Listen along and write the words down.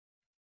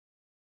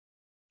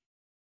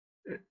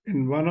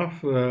In one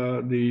of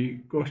the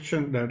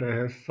questions that I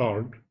have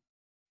solved,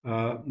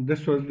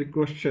 this was the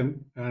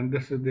question and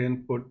this is the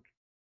input,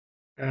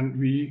 and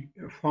we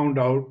found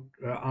out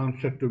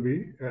answer to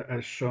be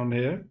as shown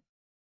here.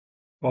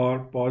 For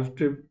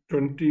positive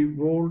 20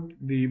 volt,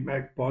 the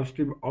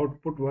positive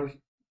output was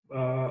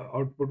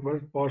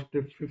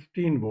positive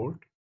 15 volt,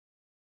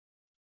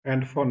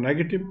 and for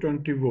negative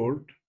 20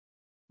 volt,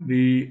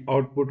 the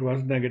output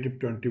was negative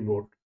 20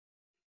 volt.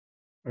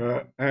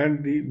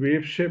 And the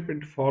wave shape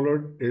it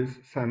followed is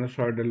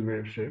sinusoidal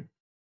wave shape.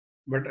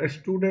 But a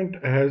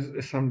student has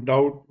some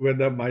doubt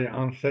whether my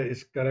answer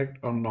is correct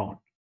or not.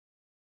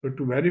 So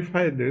to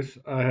verify this,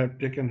 I have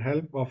taken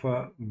help of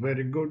a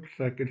very good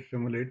circuit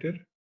simulator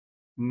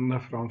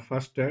from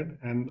First Ed,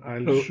 and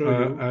I'll show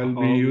you I'll be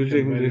how we can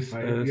using this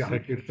verify the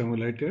circuit answers.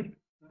 simulator.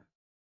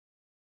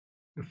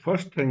 The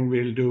first thing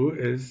we'll do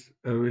is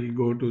we'll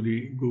go to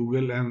the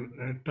Google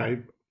and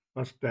type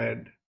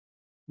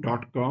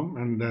firsted.com,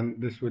 and then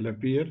this will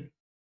appear.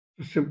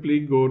 So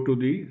simply go to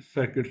the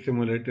circuit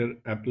simulator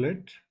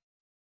applet,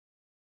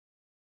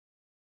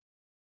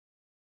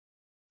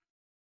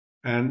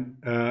 and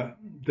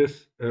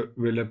this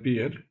will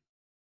appear.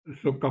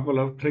 So couple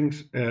of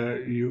things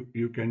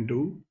you can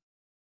do.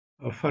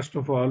 First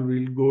of all,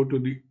 we'll go to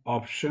the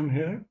option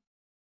here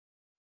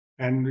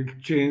and we'll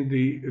change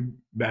the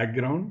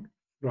background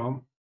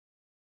from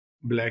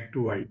black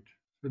to white.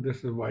 So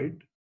this is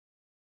white.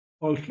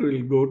 Also,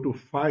 we'll go to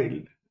File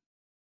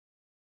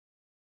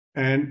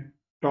and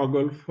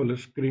toggle full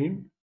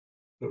screen.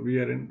 So we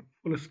are in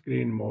full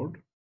screen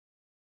mode.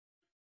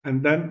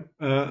 And then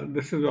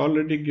this is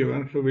already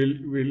given, so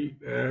we'll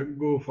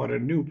go for a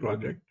new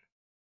project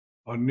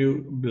or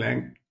new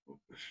blank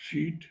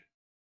sheet.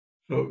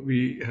 So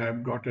we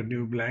have got a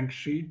new blank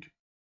sheet,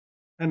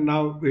 and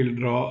now we'll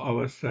draw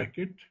our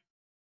circuit.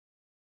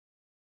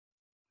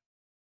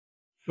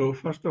 So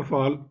first of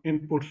all,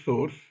 input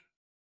source.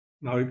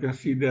 Now you can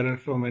see there are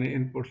so many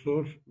input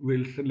source.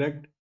 We'll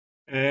select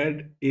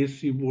add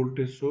AC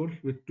voltage source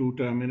with two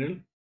terminal.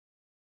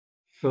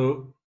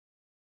 So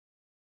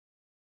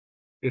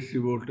AC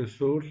voltage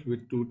source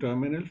with two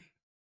terminals.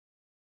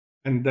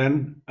 And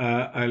then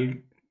I'll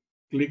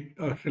click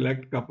or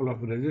select couple of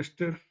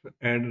resistors,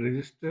 add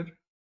resistor.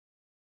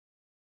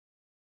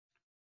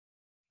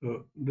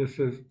 So this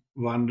is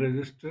one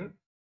resistor,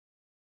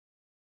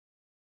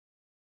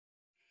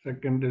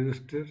 second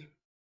resistor,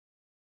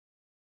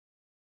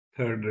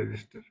 third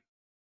resistor.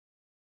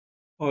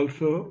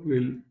 Also,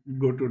 we'll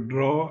go to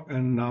draw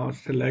and now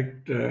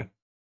select a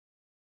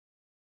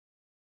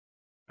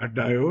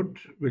diode,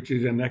 which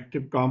is an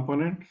active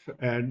component. So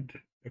add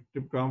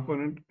active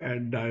component,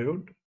 add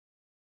diode.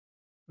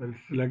 I'll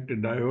select a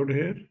diode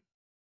here.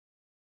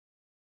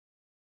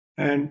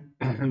 And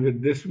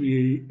with this,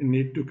 we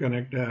need to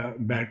connect a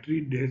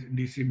battery,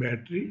 DC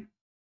battery.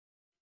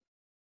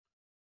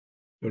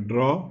 So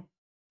draw,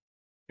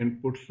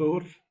 input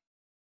source,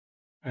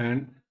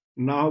 and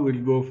now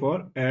we'll go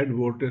for add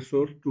voltage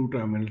source two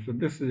terminals. So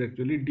this is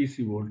actually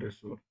DC voltage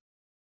source.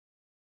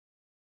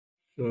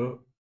 So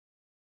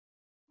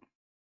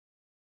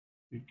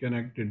we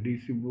connect a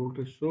DC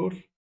voltage source,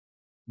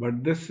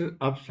 but this is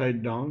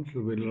upside down.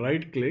 So we'll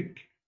right click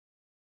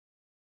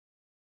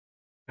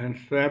and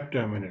swap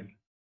terminal.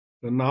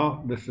 So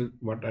now this is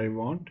what I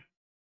want.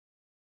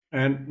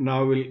 And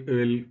now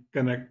we'll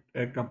connect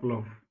a couple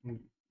of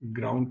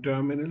ground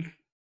terminals.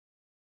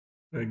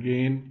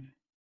 Again,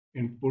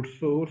 input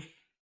source,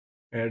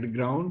 add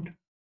ground.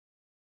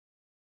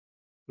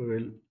 So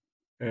we'll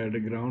add a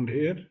ground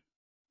here,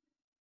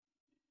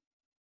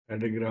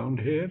 add a ground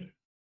here,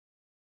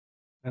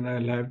 and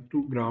I'll have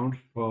two grounds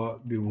for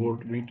the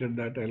voltmeter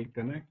that I'll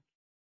connect.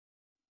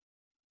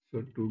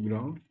 So two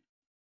grounds.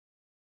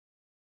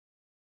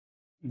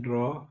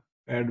 Draw,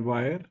 add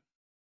wire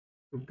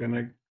to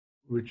connect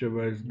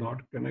whichever is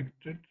not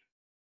connected.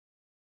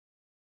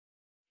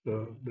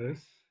 So this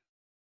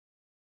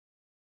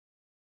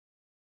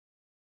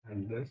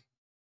and this.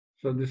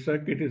 So the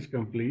circuit is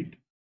complete.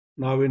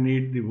 Now we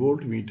need the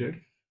voltmeter.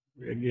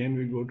 Again,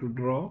 we go to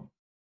draw,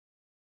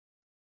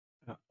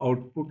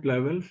 output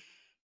levels,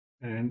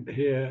 and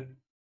here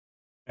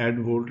add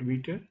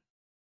voltmeter.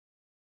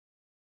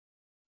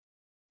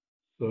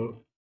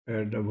 So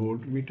add a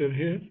voltmeter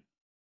here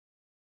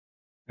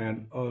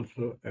and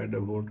also add a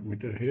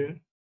voltmeter here.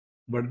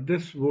 But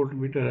this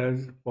voltmeter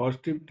has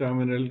positive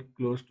terminal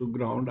close to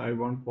ground. I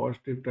want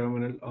positive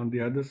terminal on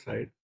the other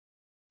side.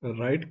 So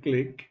right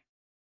click,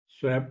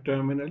 swap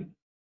terminal.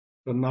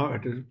 So now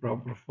it is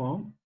proper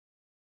form.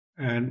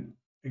 And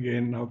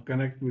again, now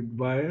connect with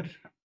wire.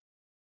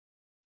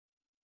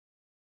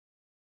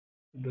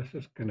 This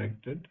is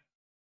connected.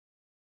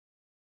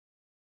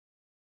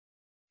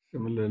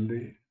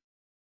 Similarly,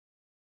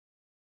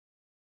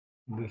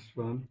 this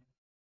one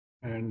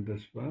and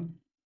this one.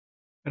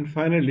 And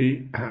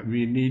finally,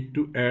 we need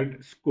to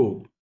add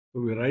scope.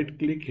 So we right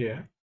click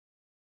here,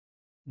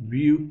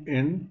 view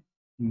in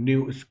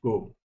new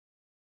scope.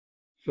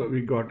 So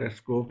we got a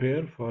scope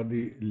here for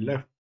the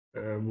left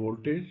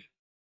voltage.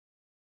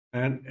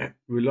 and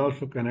we'll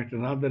also connect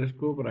another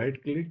scope,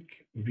 right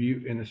click,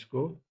 view in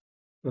scope.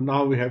 So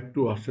now we have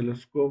two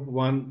oscilloscope,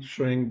 one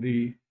showing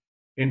the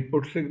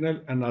input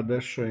signal,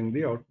 another showing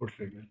the output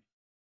signal.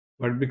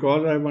 But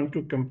because I want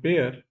to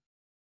compare,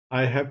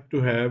 I have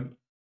to have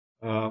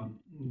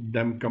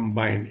them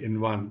combined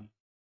in one.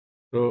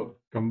 So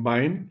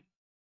combine,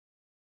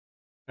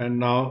 and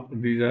now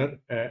these are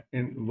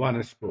in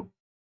one scope.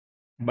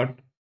 But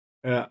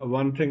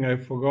one thing I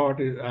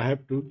forgot is I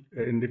have to,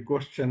 in the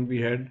question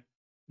we had,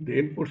 the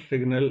input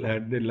signal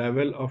had the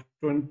level of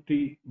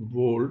 20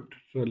 volt.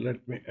 So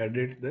let me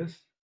edit this.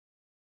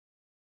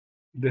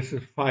 This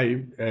is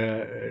 5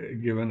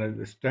 given as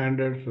the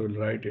standard, so we'll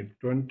write it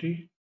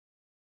 20.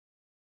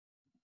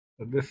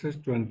 So this is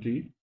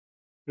 20.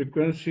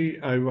 Frequency,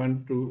 I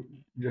want to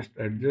just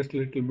adjust a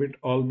little bit,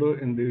 although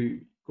in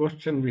the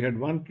question we had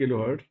 1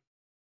 kilohertz,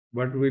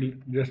 but we'll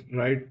just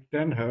write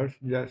 10 hertz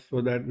just so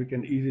that we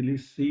can easily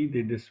see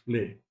the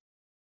display.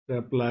 So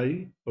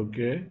apply,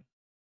 okay.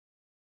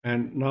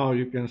 And now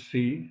you can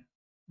see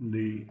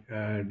the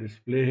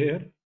display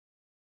here.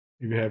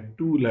 You have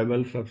two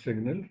levels of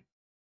signal.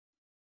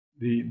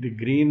 The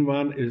green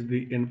one is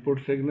the input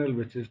signal,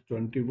 which is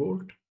 20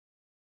 volt,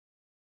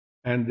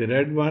 and the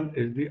red one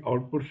is the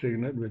output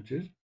signal, which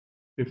is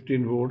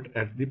 15 volt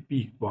at the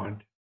peak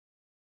point.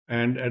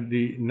 And at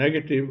the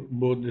negative,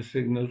 both the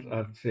signals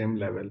are same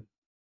level.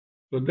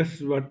 So this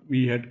is what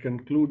we had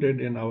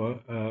concluded in our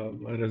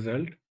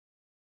result.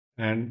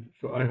 And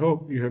so I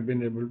hope you have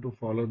been able to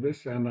follow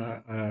this, and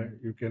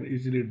you can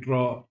easily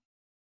draw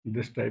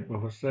this type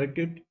of a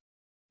circuit.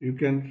 You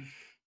can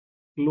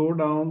slow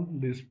down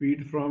the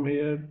speed from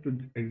here to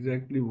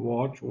exactly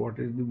watch what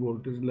is the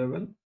voltage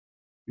level.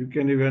 You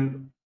can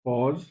even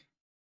pause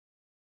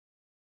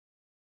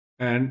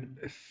and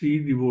see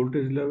the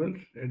voltage levels.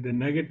 At the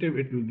negative,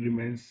 it will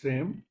remain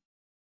same.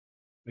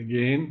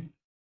 Again,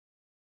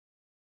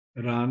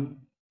 run.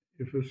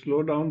 If you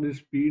slow down the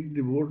speed,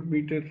 the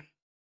voltmeter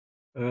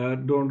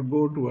don't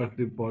go towards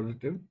the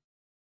positive.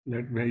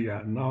 Let me,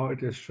 yeah, now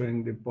it is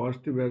showing the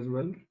positive as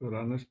well. So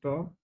run a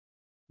stop,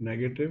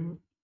 negative,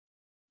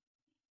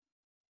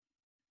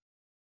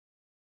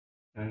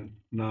 and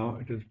now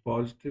it is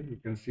positive. You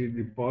can see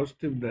the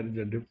positive, there is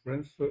a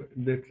difference. So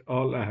that's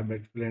all I have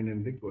explained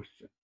in the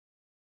question.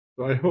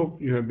 So I hope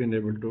you have been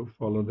able to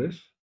follow this.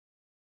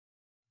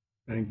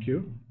 Thank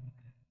you.